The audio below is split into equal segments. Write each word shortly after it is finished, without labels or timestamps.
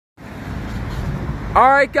All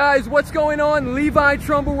right, guys, what's going on? Levi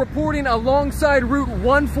Trumbull reporting alongside Route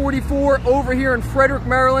 144 over here in Frederick,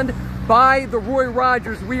 Maryland by the Roy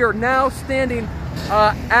Rogers. We are now standing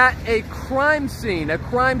at a crime scene.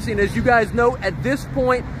 As you guys know, at this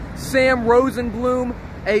point, Sam Rosenblum,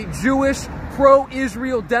 a Jewish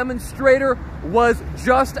pro-Israel demonstrator, was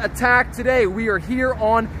just attacked today. We are here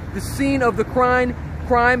on the scene of the crime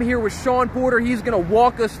here with Sean Porter. He's going to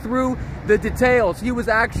walk us through the details. He was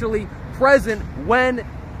actually present when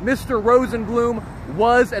Mr. Rosenblum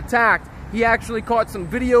was attacked. He actually caught some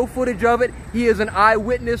video footage of it. He is an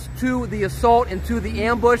eyewitness to the assault and to the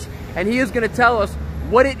ambush, and he is going to tell us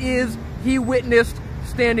what it is he witnessed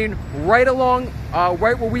standing right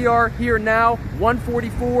where we are here now,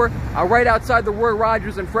 144, right outside the Roy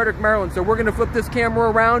Rogers in Frederick, Maryland. So we're going to flip this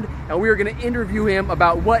camera around and we are going to interview him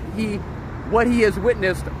about what he has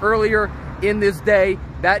witnessed earlier in this day,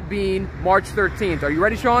 that being March 13th. Are you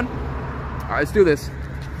ready, Sean? All right, let's do this.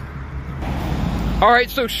 All right,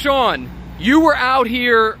 so Sean, you were out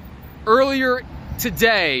here earlier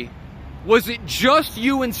today. Was it just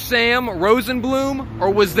you and Sam Rosenblum,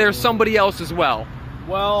 or was there somebody else as well?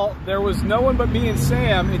 Well, there was no one but me and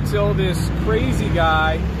Sam until this crazy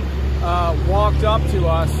guy walked up to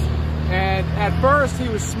us. And at first he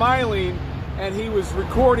was smiling and he was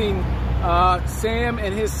recording Sam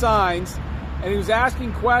and his signs, and he was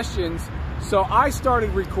asking questions. So I started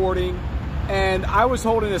recording, and I was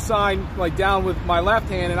holding a sign like down with my left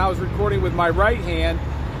hand, and I was recording with my right hand.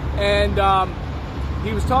 And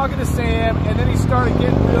he was talking to Sam, and then he started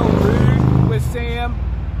getting real rude with Sam,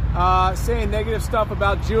 saying negative stuff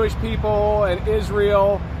about Jewish people and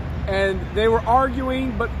Israel. And they were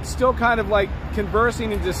arguing, but still kind of like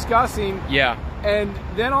conversing and discussing. Yeah. And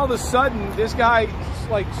then all of a sudden, this guy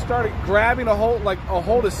like started grabbing a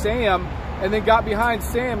hold of Sam, and then got behind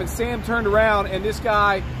Sam, and Sam turned around, and this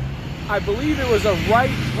guy, I believe it was a right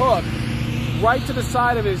hook right to the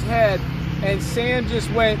side of his head, and Sam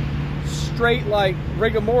just went straight like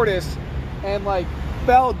rigor mortis and like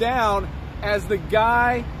fell down as the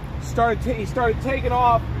guy started taking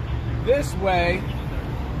off this way,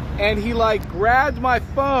 and he like grabbed my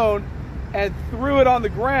phone and threw it on the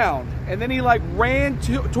ground, and then he like ran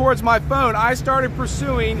towards my phone. I started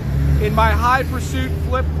pursuing in my high pursuit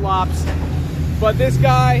flip-flops, but this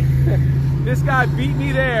guy beat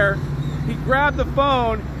me there. He grabbed the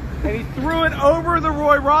phone and he threw it over the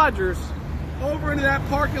Roy Rogers, over into that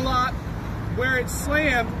parking lot where it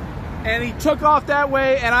slammed, and he took off that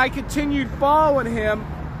way, and I continued following him,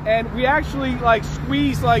 and we actually like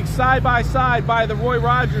squeezed like side by side by the Roy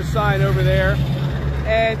Rogers sign over there,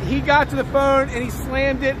 and he got to the phone and he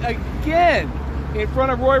slammed it again in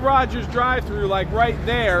front of Roy Rogers drive-thru, like right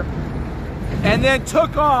there, and then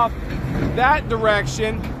took off that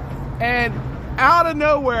direction. And out of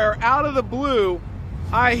nowhere, out of the blue,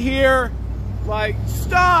 I hear like,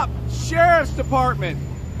 "Stop, Sheriff's Department."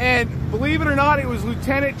 And believe it or not, it was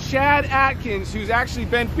Lieutenant Chad Atkins, who's actually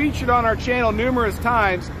been featured on our channel numerous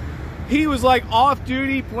times. He was like off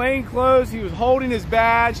duty, plain clothes. He was holding his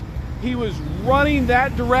badge. He was running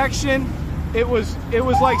that direction. It was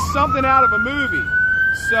like something out of a movie.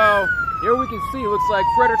 So here we can see, it looks like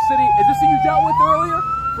Frederick City. Is this who you dealt with earlier?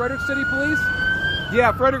 Frederick City Police?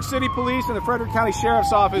 Yeah, Frederick City Police and the Frederick County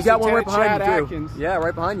Sheriff's Office. You got one right behind Chad you Atkins. too. Yeah,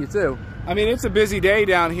 right behind you too. I mean, it's a busy day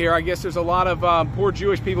down here. I guess there's a lot of poor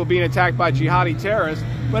Jewish people being attacked by jihadi terrorists.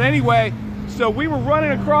 But anyway, so we were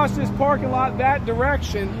running across this parking lot that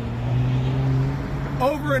direction,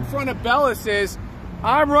 over in front of Bellis's.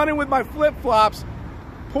 I'm running with my flip-flops.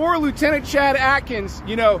 Poor Lieutenant Chad Atkins,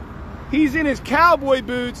 you know, he's in his cowboy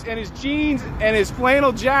boots and his jeans and his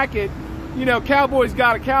flannel jacket. You know, cowboy's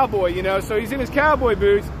got a cowboy, you know, so he's in his cowboy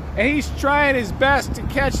boots, and he's trying his best to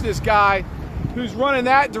catch this guy who's running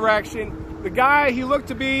that direction. The guy, he looked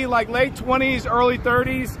to be like late 20s, early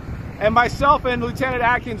 30s, and myself and Lieutenant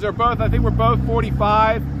Atkins are both, I think we're both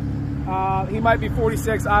 45. He might be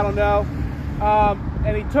 46, I don't know.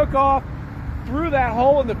 And he took off through that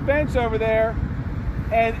hole in the fence over there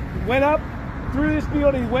and went up through this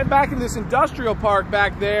field. He went back into this industrial park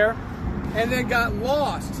back there, and then got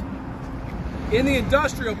lost in the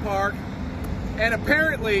industrial park. And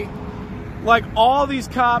apparently, like, all these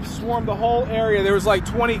cops swarmed the whole area. There was like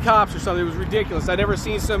 20 cops or something. It was ridiculous. I'd never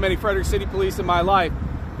seen so many Frederick City Police in my life.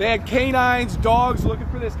 They had canines, dogs looking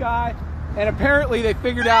for this guy, and apparently they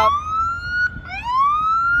figured out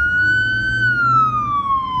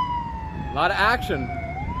a lot of action.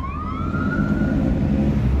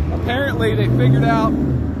 Apparently they figured out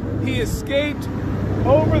he escaped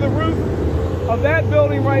over the roof of that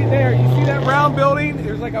building right there. You see that round building?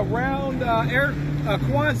 There's like a round air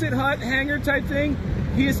Quonset hut hangar type thing.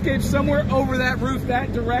 he escaped somewhere over that roof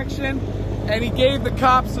that direction, and he gave the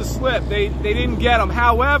cops the slip. They didn't get him.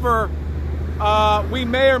 However, we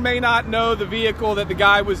may or may not know the vehicle that the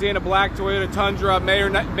guy was in, a black Toyota Tundra, may or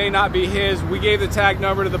may not be his. We gave the tag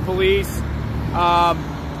number to the police.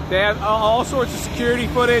 They have all sorts of security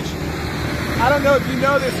footage. I don't know if you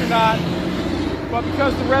know this or not, but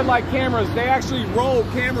because the red light cameras, they actually roll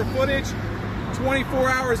camera footage 24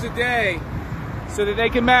 hours a day so that they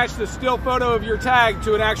can match the still photo of your tag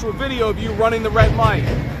to an actual video of you running the red light.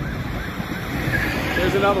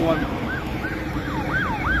 There's another one.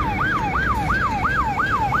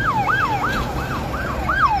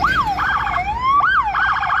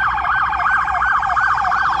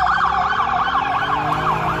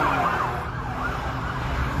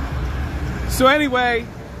 So anyway,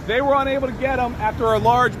 they were unable to get him after a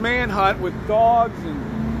large manhunt with dogs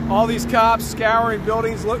and all these cops scouring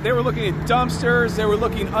buildings. Look, they were looking at dumpsters, they were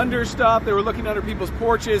looking under stuff, they were looking under people's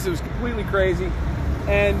porches. It was completely crazy.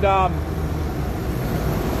 And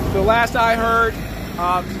the last I heard,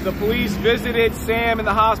 the police visited Sam in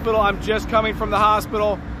the hospital. I'm just coming from the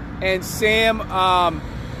hospital, and Sam,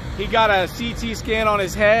 he got a CT scan on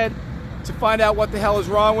his head to find out what the hell is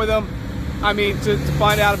wrong with him. I mean, to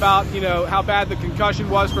find out about, you know, how bad the concussion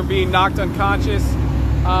was from being knocked unconscious.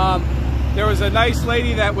 There was a nice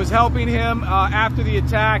lady that was helping him after the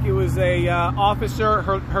attack. It was a officer,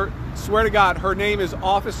 her swear to God, her name is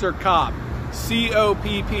Officer Copp,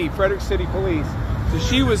 C-O-P-P, Frederick City Police. So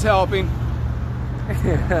she was helping.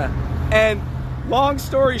 And long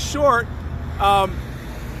story short,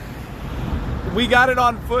 we got it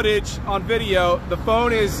on footage, on video. The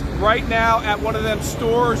phone is right now at one of them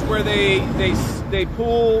stores where they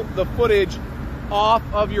pull the footage off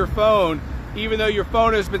of your phone, even though your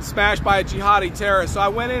phone has been smashed by a jihadi terrorist. So I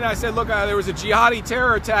went in and I said, look, there was a jihadi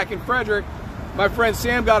terror attack in Frederick. My friend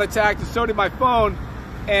Sam got attacked, and so did my phone.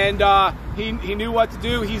 And he knew what to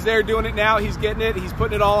do. He's there doing it now. He's getting it. He's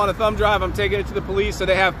putting it all on a thumb drive. I'm taking it to the police so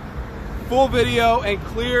they have full video and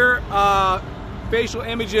clear facial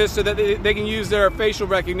images so that they can use their facial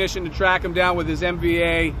recognition to track him down with his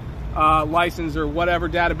MVA license or whatever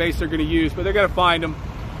database they're going to use, but they're going to find him.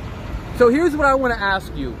 So here's what I want to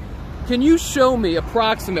ask you. Can you show me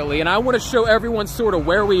approximately, and I want to show everyone sort of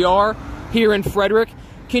where we are here in Frederick,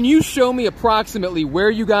 can you show me approximately where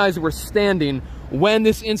you guys were standing when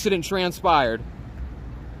this incident transpired?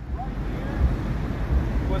 Right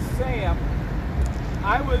here was Sam.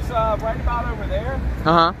 I was right about over there.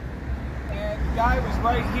 Uh-huh. And the guy was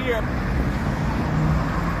right here,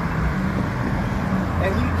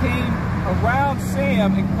 and he came around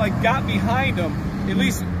Sam and like got behind him, at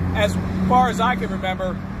least as far as I can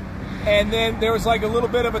remember, and then there was like a little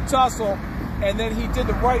bit of a tussle, and then he did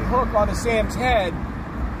the right hook onto Sam's head,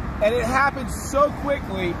 and it happened so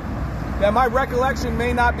quickly that my recollection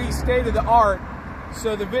may not be state of the art,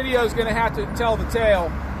 so the video is going to have to tell the tale.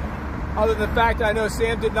 Other than the fact that I know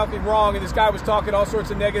Sam did nothing wrong, and this guy was talking all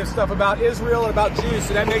sorts of negative stuff about Israel and about Jews,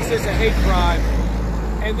 so that makes this a hate crime.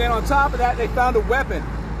 And then on top of that, they found a weapon.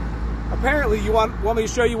 Apparently, you want me to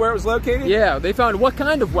show you where it was located? Yeah, they found what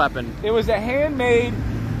kind of weapon? It was a handmade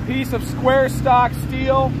piece of square stock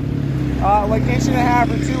steel, like 1.5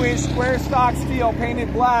 or 2-inch square stock steel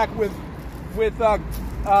painted black with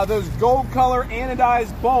those gold color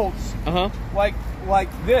anodized bolts. Like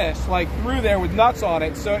this, like through there with nuts on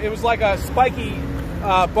it. So it was like a spiky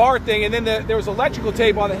bar thing, and then there was electrical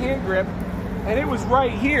tape on the hand grip, and it was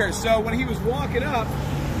right here. So when he was walking up,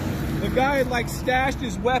 the guy had like stashed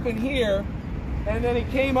his weapon here, and then he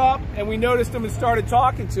came up and we noticed him and started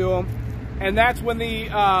talking to him, and that's when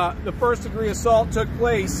the first degree assault took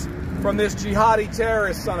place from this jihadi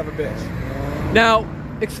terrorist son of a bitch. Now,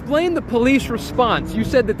 explain the police response. You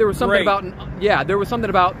said that there was something about, yeah, there was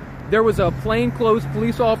something about, there was a plainclothes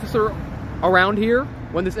police officer around here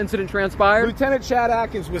when this incident transpired? Lieutenant Chad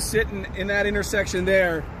Atkins was sitting in that intersection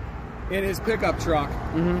there in his pickup truck.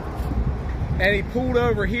 And he pulled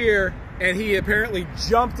over here, and he apparently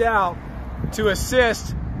jumped out to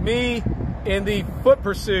assist me in the foot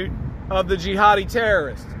pursuit of the jihadi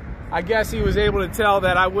terrorist. I guess he was able to tell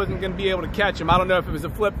that I wasn't going to be able to catch him. I don't know if it was the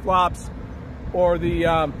flip-flops or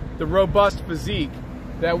the robust physique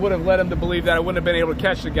that would have led him to believe that I wouldn't have been able to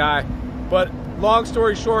catch the guy. But long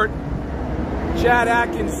story short, Chad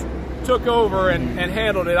Atkins took over and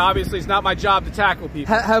handled it. Obviously, it's not my job to tackle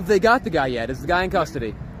people. Have they got the guy yet? Is the guy in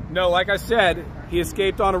custody? No, like I said, he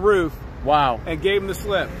escaped on a roof. Wow. And gave him the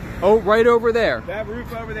slip. Oh, right over there. That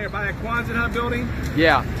roof over there by that Kwanzaa Hut building?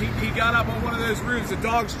 Yeah. He got up on one of those roofs. The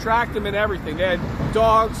dogs tracked him and everything. They had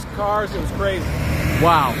dogs, cars, it was crazy.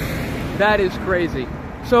 Wow. That is crazy.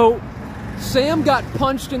 So Sam got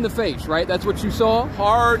punched in the face, right? That's what you saw?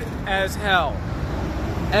 Hard as hell.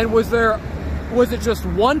 And was it just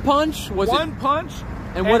one punch? One punch.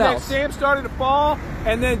 And what then else? Sam started to fall,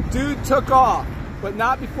 and then dude took off, but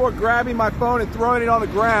not before grabbing my phone and throwing it on the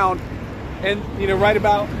ground. And, you know, right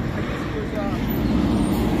about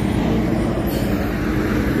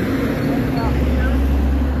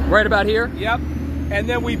Right about here? Yep. And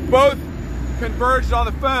then we both converged on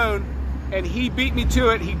the phone, and he beat me to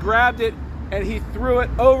it. He grabbed it, and he threw it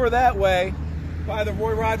over that way by the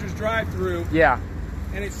Roy Rogers drive-thru. Yeah.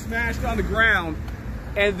 And it smashed on the ground.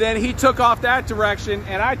 And then he took off that direction,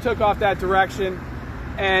 and I took off that direction.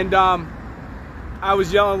 And I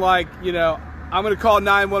was yelling like, you know, I'm going to call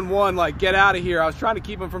 911, like, get out of here. I was trying to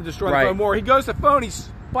keep him from destroying the phone more. He goes to the phone, he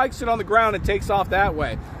spikes it on the ground and takes off that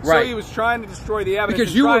way. Right. So he was trying to destroy the evidence.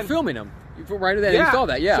 Because you were filming him. Right there, you saw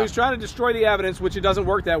that, yeah. So he's trying to destroy the evidence, which it doesn't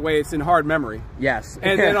work that way. It's in hard memory. Yes.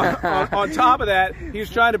 And then on top of that, he was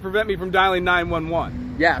trying to prevent me from dialing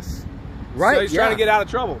 911. Yes. Right, So he's trying to get out of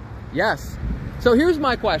trouble. Yes. So here's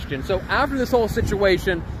my question. So after this whole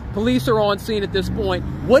situation, police are on scene at this point.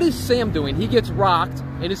 What is Sam doing? He gets rocked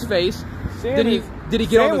in his face. Sam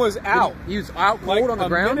was out. He was out cold like on the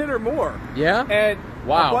ground? a minute or more. Yeah? And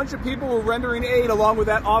wow. A bunch of people were rendering aid along with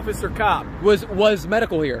that officer cop. Was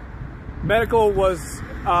medical here? Medical was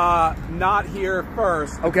not here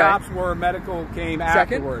first. Okay. The cops were, medical came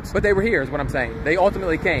afterwards. But they were here is what I'm saying. They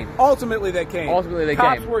ultimately came. Ultimately they came. Ultimately they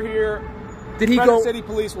cops came. Cops were here. Did he Frederick go? City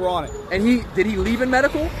police were on it. And did he leave in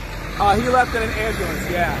medical? He left in an ambulance,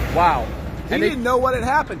 yeah. Wow. He didn't know what had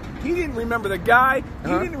happened. He didn't remember the guy. He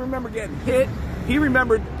didn't remember getting hit. He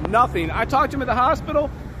remembered nothing. I talked to him at the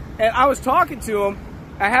hospital, and I was talking to him.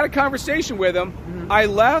 I had a conversation with him. I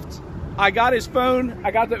left. I got his phone.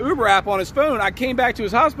 I got the Uber app on his phone. I came back to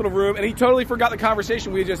his hospital room, and he totally forgot the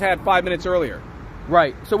conversation we had just had 5 minutes earlier.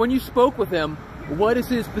 Right. So when you spoke with him, what is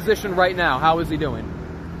his position right now? How is he doing?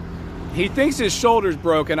 He thinks his shoulder's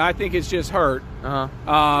broken. I think it's just hurt.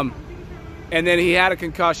 And then he had a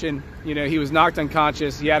concussion. You know, he was knocked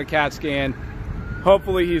unconscious. He had a CAT scan.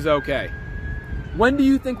 Hopefully he's okay. When do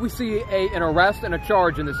you think we see an arrest and a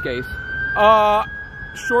charge in this case?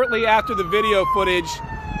 Shortly after the video footage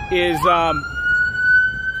is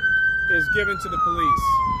given to the police.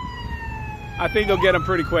 I think they'll get him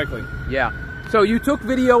pretty quickly. Yeah. So you took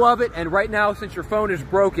video of it, and right now, since your phone is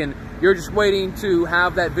broken, you're just waiting to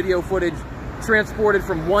have that video footage transported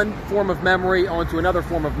from one form of memory onto another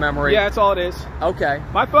form of memory. Yeah, that's all it is. Okay.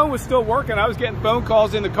 My phone was still working. I was getting phone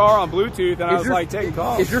calls in the car on Bluetooth, and I was like taking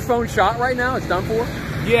calls. Is your phone shot right now? It's done for?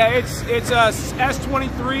 Yeah, it's a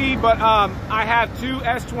S23, but I have two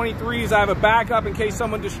S23s. I have a backup in case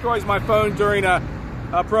someone destroys my phone during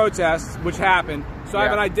a protest, which happened. So I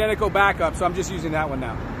have an identical backup, so I'm just using that one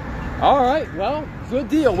now. All right, well, good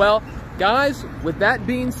deal. Well, guys, with that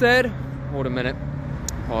being said, hold a minute.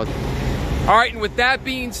 Pause. All right, and with that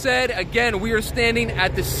being said, again, we are standing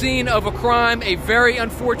at the scene of a crime, a very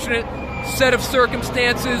unfortunate set of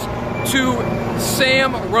circumstances to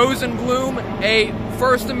Sam Rosenblum, a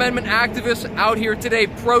First Amendment activist out here today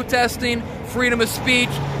protesting freedom of speech,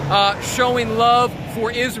 showing love for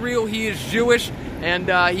Israel. He is Jewish, and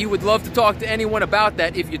he would love to talk to anyone about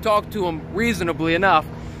that if you talk to him reasonably enough.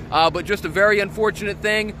 But just a very unfortunate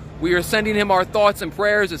thing. We are sending him our thoughts and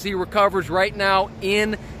prayers as he recovers right now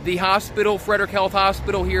in the hospital, Frederick Health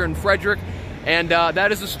Hospital here in Frederick. And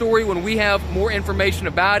that is a story when we have more information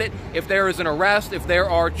about it. If there is an arrest, if there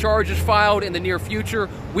are charges filed in the near future,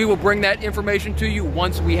 we will bring that information to you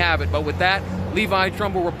once we have it. But with that, Levi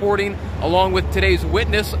Trumbull reporting, along with today's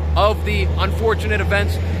witness of the unfortunate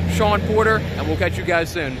events, Sean Porter, and we'll catch you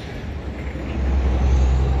guys soon.